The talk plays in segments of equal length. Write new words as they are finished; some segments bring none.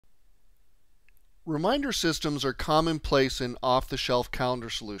Reminder systems are commonplace in off-the-shelf calendar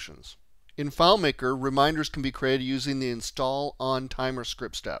solutions. In FileMaker, reminders can be created using the install on timer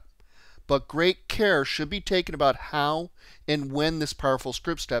script step. But great care should be taken about how and when this powerful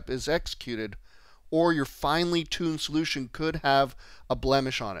script step is executed, or your finely tuned solution could have a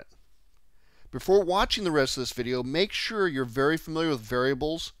blemish on it. Before watching the rest of this video, make sure you're very familiar with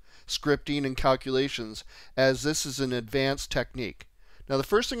variables, scripting, and calculations, as this is an advanced technique. Now the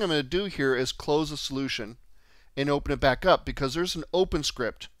first thing I'm going to do here is close the solution and open it back up, because there's an open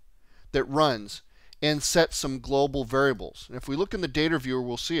script that runs and sets some global variables. And if we look in the data viewer,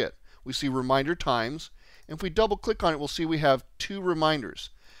 we'll see it. We see reminder times, and if we double click on it, we'll see we have two reminders,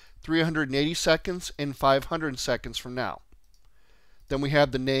 380 seconds and 500 seconds from now. Then we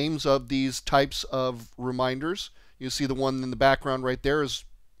have the names of these types of reminders. You see the one in the background right there is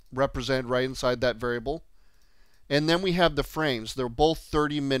represented right inside that variable. And then we have the frames. They're both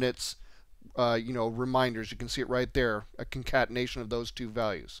 30 minutes reminders. You can see it right there, a concatenation of those two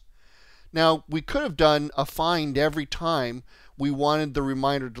values. Now, we could have done a find every time we wanted the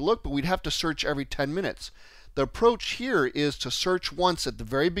reminder to look, but we'd have to search every 10 minutes. The approach here is to search once at the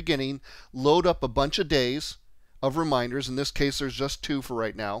very beginning, load up a bunch of days of reminders. In this case, there's just two for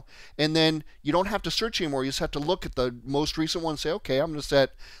right now. And then you don't have to search anymore. You just have to look at the most recent one and say, okay, I'm going to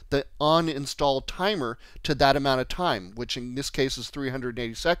set the on-install timer to that amount of time, which in this case is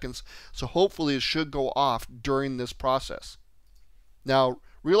 380 seconds. So hopefully it should go off during this process. Now,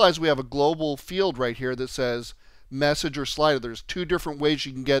 realize we have a global field right here that says message or slider. There's two different ways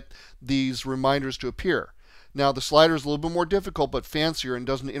you can get these reminders to appear. Now the slider is a little bit more difficult but fancier and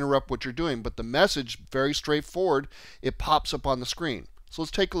doesn't interrupt what you're doing, but the message, very straightforward, it pops up on the screen. So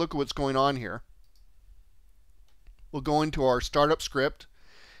let's take a look at what's going on here. We'll go into our startup script,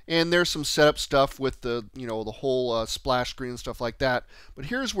 and there's some setup stuff with the the whole splash screen and stuff like that. But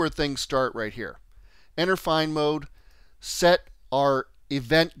here's where things start right here. Enter find mode, set our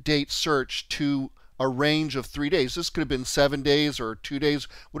event date search to a range of 3 days. This could have been 7 days or 2 days,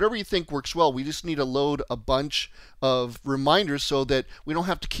 whatever you think works well. We just need to load a bunch of reminders so that we don't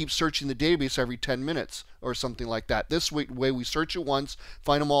have to keep searching the database every 10 minutes or something like that. This way we search it once,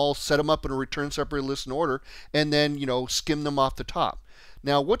 find them all, set them up in a return separated list in order, and then skim them off the top.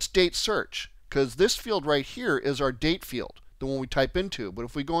 Now what's date search? Because this field right here is our date field, the one we type into. But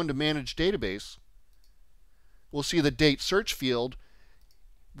if we go into manage database, we'll see the date search field.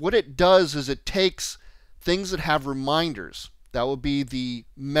 What it does is it takes things that have reminders. That would be the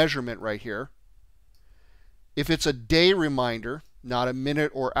measurement right here. If it's a day reminder, not a minute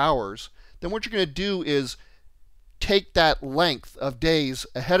or hours, then what you're going to do is take that length of days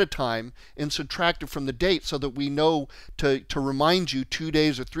ahead of time and subtract it from the date so that we know to remind you 2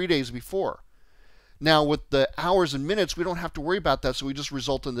 days or 3 days before. Now with the hours and minutes, we don't have to worry about that, so we just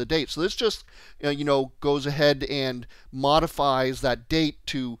result in the date. So this just goes ahead and modifies that date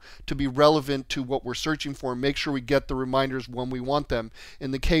to be relevant to what we're searching for and make sure we get the reminders when we want them.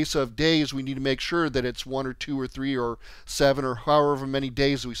 In the case of days, we need to make sure that it's 1 or 2 or 3 or 7 or however many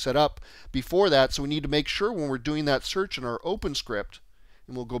days we set up before that. So we need to make sure when we're doing that search in our open script,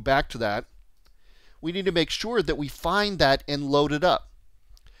 and we'll go back to that, we need to make sure that we find that and load it up.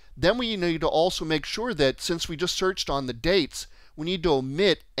 Then we need to also make sure that since we just searched on the dates, we need to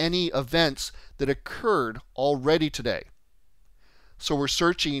omit any events that occurred already today. So we're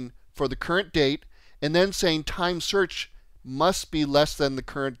searching for the current date and then saying time search must be less than the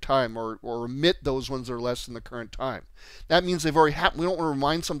current time, or omit those ones that are less than the current time. That means they've already happened. We don't want to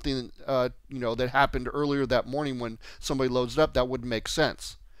remind something that happened earlier that morning when somebody loads it up. That wouldn't make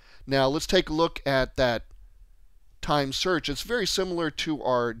sense. Now let's take a look at that time search. It's very similar to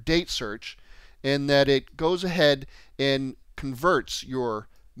our date search in that it goes ahead and converts your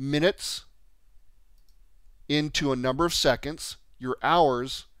minutes into a number of seconds, your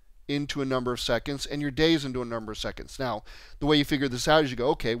hours into a number of seconds, and your days into a number of seconds. Now, the way you figure this out is you go,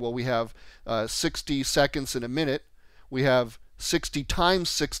 okay, well, we have 60 seconds in a minute, we have 60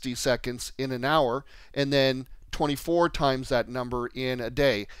 times 60 seconds in an hour, and then 24 times that number in a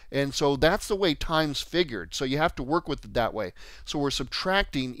day. And so that's the way time's figured. So you have to work with it that way. So we're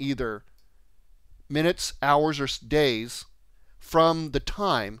subtracting either minutes, hours, or days from the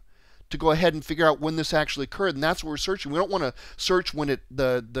time to go ahead and figure out when this actually occurred. And that's what we're searching. We don't want to search when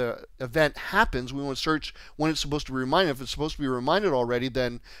the event happens. We want to search when it's supposed to be reminded. If it's supposed to be reminded already,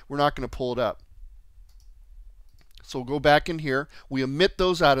 then we're not going to pull it up. So we'll go back in here. We omit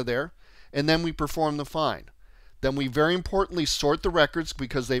those out of there, and then we perform the find. Then we very importantly sort the records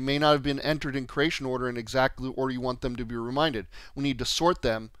because they may not have been entered in creation order in exactly the order you want them to be reminded. We need to sort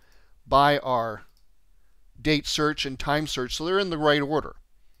them by our date search and time search so they're in the right order.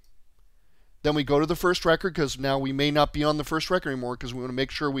 Then we go to the first record, because now we may not be on the first record anymore, because we want to make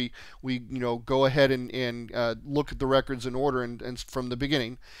sure we go ahead and look at the records in order and from the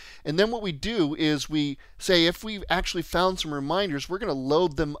beginning. And then what we do is we say if we've actually found some reminders, we're going to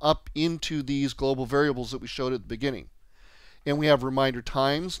load them up into these global variables that we showed at the beginning. And we have reminder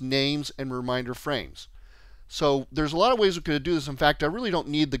times, names, and reminder frames. So there's a lot of ways we could do this. In fact, I really don't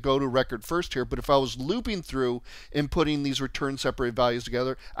need the go to record first here, but if I was looping through and putting these return separated values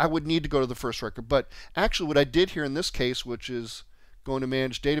together, I would need to go to the first record. But actually what I did here in this case, which is going to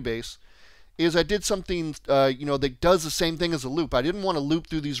manage database, is I did something that does the same thing as a loop. I didn't want to loop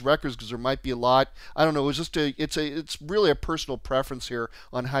through these records because there might be a lot. I don't know. It's really a personal preference here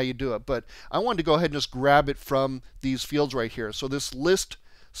on how you do it. But I wanted to go ahead and just grab it from these fields right here. So this list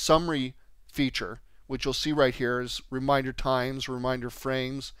summary feature, which you'll see right here, is reminder times, reminder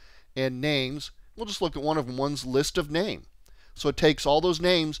frames, and names. We'll just look at one of them. One's list of name. So it takes all those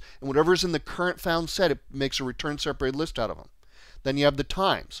names, and whatever's in the current found set, it makes a return separated list out of them. Then you have the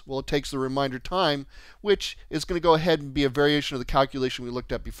times. Well, it takes the reminder time, which is going to go ahead and be a variation of the calculation we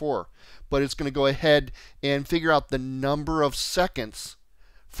looked at before. But it's going to go ahead and figure out the number of seconds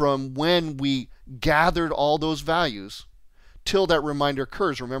from when we gathered all those values till that reminder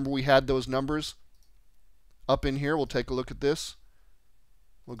occurs. Remember, we had those numbers up in here. We'll take a look at this.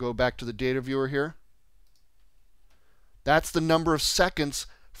 We'll go back to the data viewer here. That's the number of seconds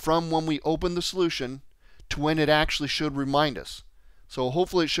from when we open the solution to when it actually should remind us. So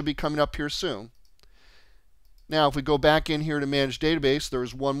hopefully it should be coming up here soon. Now if we go back in here to manage database,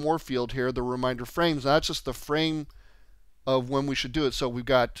 there's one more field here, the reminder frames. Now, that's just the frame of when we should do it. So we've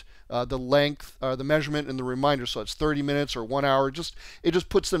got the length, the measurement, and the reminder. So it's 30 minutes or 1 hour. It just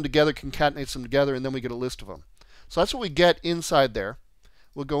puts them together, concatenates them together, and then we get a list of them. So that's what we get inside there.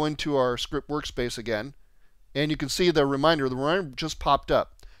 We'll go into our script workspace again, and you can see the reminder. The reminder just popped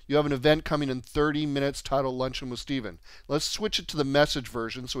up. You have an event coming in 30 minutes titled Luncheon with Steven. Let's switch it to the message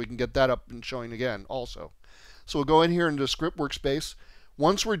version so we can get that up and showing again also. So we'll go in here into script workspace.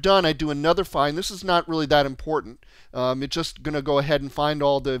 Once we're done, I do another find. This is not really that important. It's just going to go ahead and find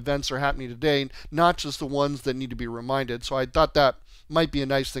all the events that are happening today, not just the ones that need to be reminded. So I thought that might be a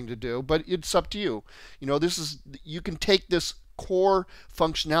nice thing to do, but it's up to you. You can take this core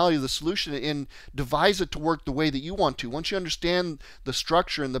functionality of the solution and devise it to work the way that you want to. Once you understand the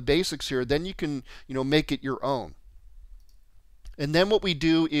structure and the basics here, then you can make it your own. And then what we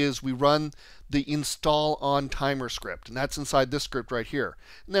do is we run the install on timer script, and that's inside this script right here.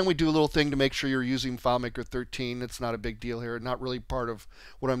 And then we do a little thing to make sure you're using FileMaker 13. It's not a big deal here, not really part of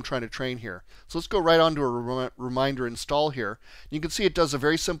what I'm trying to train here. So let's go right on to a reminder install here. You can see it does a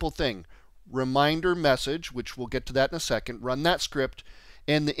very simple thing. Reminder message, which we'll get to that in a second, run that script.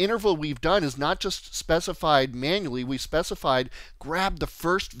 And the interval we've done is not just specified manually, we specified grab the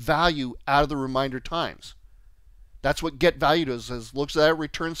first value out of the reminder times. That's what get value does, is looks at that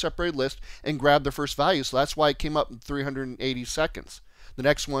return separated list and grab the first value. So that's why it came up in 380 seconds. The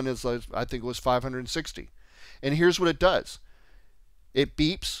next one is, I think it was 560. And here's what it does. It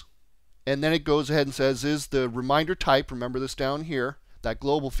beeps, and then it goes ahead and says, is the reminder type, remember this down here, that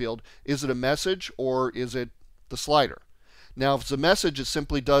global field, is it a message or is it the slider? Now if it's a message, it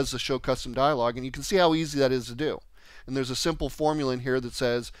simply does the show custom dialog, and you can see how easy that is to do. And there's a simple formula in here that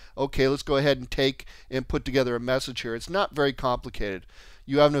says, okay, let's go ahead and take and put together a message here. It's not very complicated.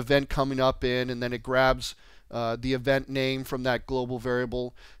 You have an event coming up in, and then it grabs the event name from that global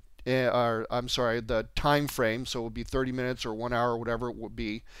variable, or I'm sorry, the time frame, so it would be 30 minutes or 1 hour, whatever it would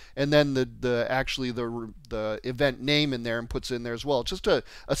be, and then the event name in there and puts it in there as well. It's just a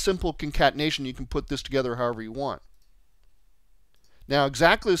simple concatenation. You can put this together however you want. Now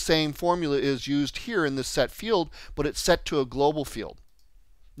exactly the same formula is used here in this set field, but it's set to a global field.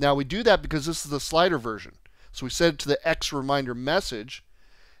 Now we do that because this is the slider version. So we set it to the X reminder message,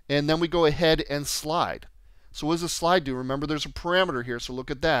 and then we go ahead and slide. So what does the slide do? Remember, there's a parameter here, so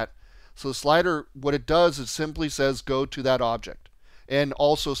look at that. So the slider, what it does is simply says go to that object, and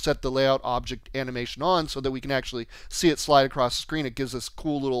also set the layout object animation on so that we can actually see it slide across the screen. It gives this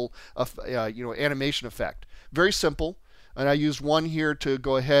cool little animation effect. Very simple. And I used one here to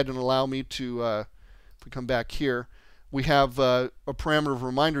go ahead and allow me to, if we come back here, we have a parameter of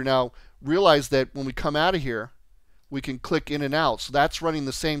reminder. Now realize that when we come out of here, we can click in and out. So that's running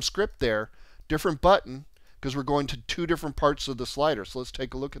the same script there, different button, because we're going to two different parts of the slider. So let's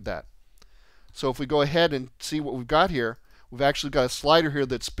take a look at that. So if we go ahead and see what we've got here, we've actually got a slider here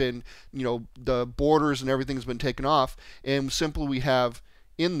that's been, the borders and everything's been taken off, and simply we have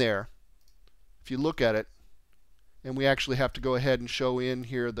in there, if you look at it, and we actually have to go ahead and show in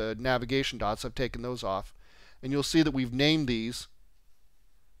here the navigation dots. I've taken those off. And you'll see that we've named these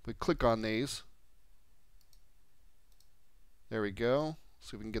We click on these. There we go.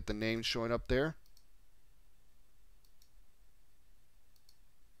 See if we can get the names showing up there.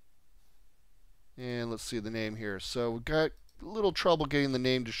 And let's see the name here. So we've got a little trouble getting the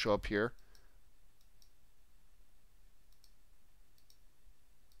name to show up here.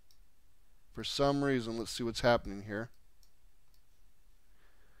 For some reason, let's see what's happening here.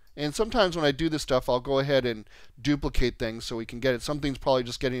 And sometimes when I do this stuff, I'll go ahead and duplicate things so we can get it. Something's probably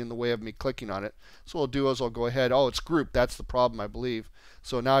just getting in the way of me clicking on it. So what I'll do is I'll go ahead. Oh, it's grouped. That's the problem, I believe.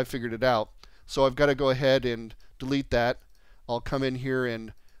 So now I figured it out. So I've got to go ahead and delete that. I'll come in here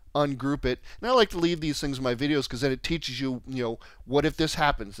and ungroup it. And I like to leave these things in my videos because then it teaches you, what if this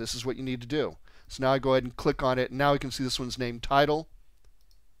happens? This is what you need to do. So now I go ahead and click on it. And now we can see this one's named title.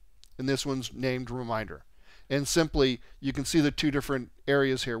 And this one's named reminder. And simply, you can see the two different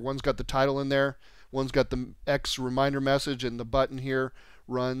areas here. One's got the title in there. One's got the X reminder message, and the button here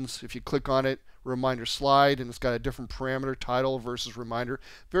runs. If you click on it, reminder slide, and it's got a different parameter, title versus reminder.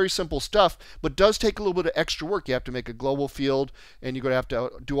 Very simple stuff, but does take a little bit of extra work. You have to make a global field, and you're going to have to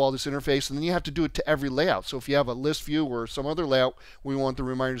do all this interface, and then you have to do it to every layout. So if you have a list view or some other layout where you want the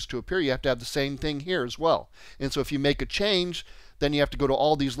reminders to appear, you have to have the same thing here as well. And so if you make a change, then you have to go to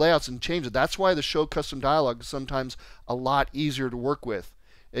all these layouts and change it. That's why the show custom dialog is sometimes a lot easier to work with.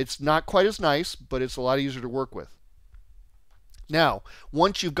 It's not quite as nice, but it's a lot easier to work with. Now,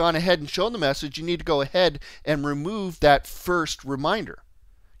 once you've gone ahead and shown the message, you need to go ahead and remove that first reminder.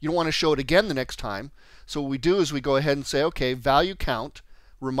 You don't want to show it again the next time. So what we do is we go ahead and say, okay, value count,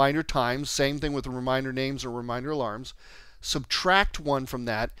 reminder times, same thing with the reminder names or reminder alarms. Subtract 1 from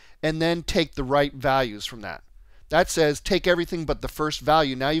that, and then take the right values from that. That says take everything but the first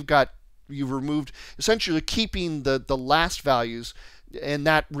value. Now you've removed, essentially keeping the last values, and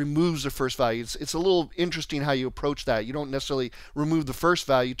that removes the first value. It's a little interesting how you approach that. You don't necessarily remove the first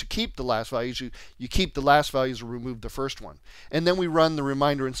value to keep the last values. You keep the last values and remove the first one. And then we run the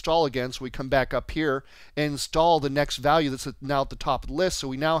reminder install again, so we come back up here and install the next value that's now at the top of the list. So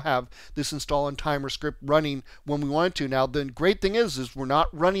we now have this install on timer script running when we want it to. Now the great thing is we're not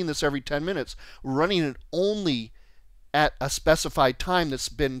running this every 10 minutes. We're running it only at a specified time that's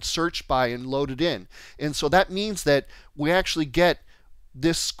been searched by and loaded in. And so that means that we actually get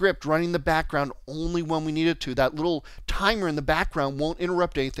this script running in the background only when we need it to. That little timer in the background won't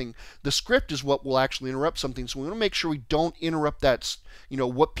interrupt anything. The script is what will actually interrupt something. So we want to make sure we don't interrupt that,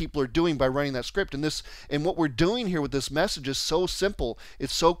 what people are doing by running that script. And what we're doing here with this message is so simple.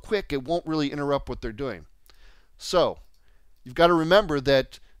 It's so quick. It won't really interrupt what they're doing. So you've got to remember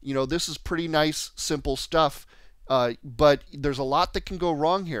that, this is pretty nice, simple stuff. But there's a lot that can go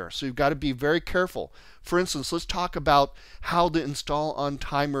wrong here, so you've got to be very careful. For instance, let's talk about how the install on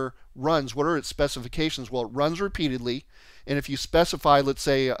timer runs. What are its specifications? Well, it runs repeatedly, and if you specify, let's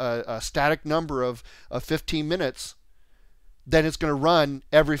say, a static number of 15 minutes, then it's going to run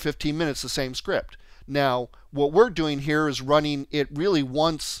every 15 minutes the same script. Now, what we're doing here is running it really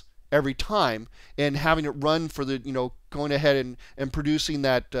once every time and having it run for the, going ahead and producing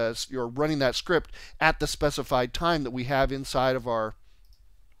that, or running that script at the specified time that we have inside of our,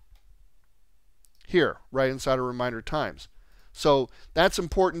 here, right inside of reminder times. So that's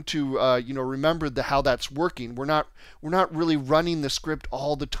important to, remember how that's working. We're not really running the script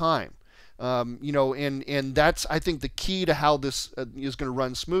all the time. And that's, I think, the key to how this is going to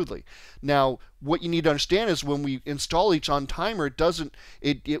run smoothly. Now, what you need to understand is when we install each on timer,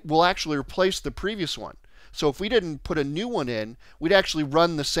 it will actually replace the previous one. So if we didn't put a new one in, we'd actually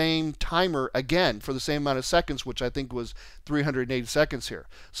run the same timer again for the same amount of seconds, which I think was 380 seconds here.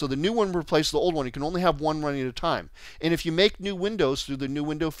 So the new one replaces the old one. You can only have one running at a time. And if you make new windows through the new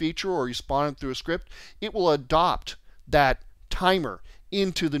window feature or you spawn it through a script, it will adopt that timer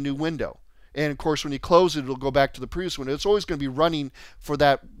into the new window. And of course, when you close it, it'll go back to the previous window. It's always going to be running for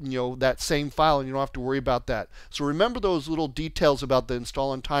that, that same file, and you don't have to worry about that. So remember those little details about the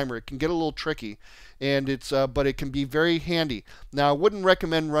install on timer. It can get a little tricky, and but it can be very handy. Now, I wouldn't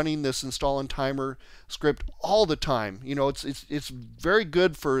recommend running this install on timer script all the time. It's very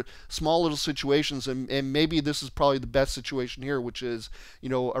good for small little situations, and maybe this is probably the best situation here, which is,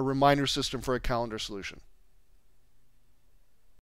 a reminder system for a calendar solution.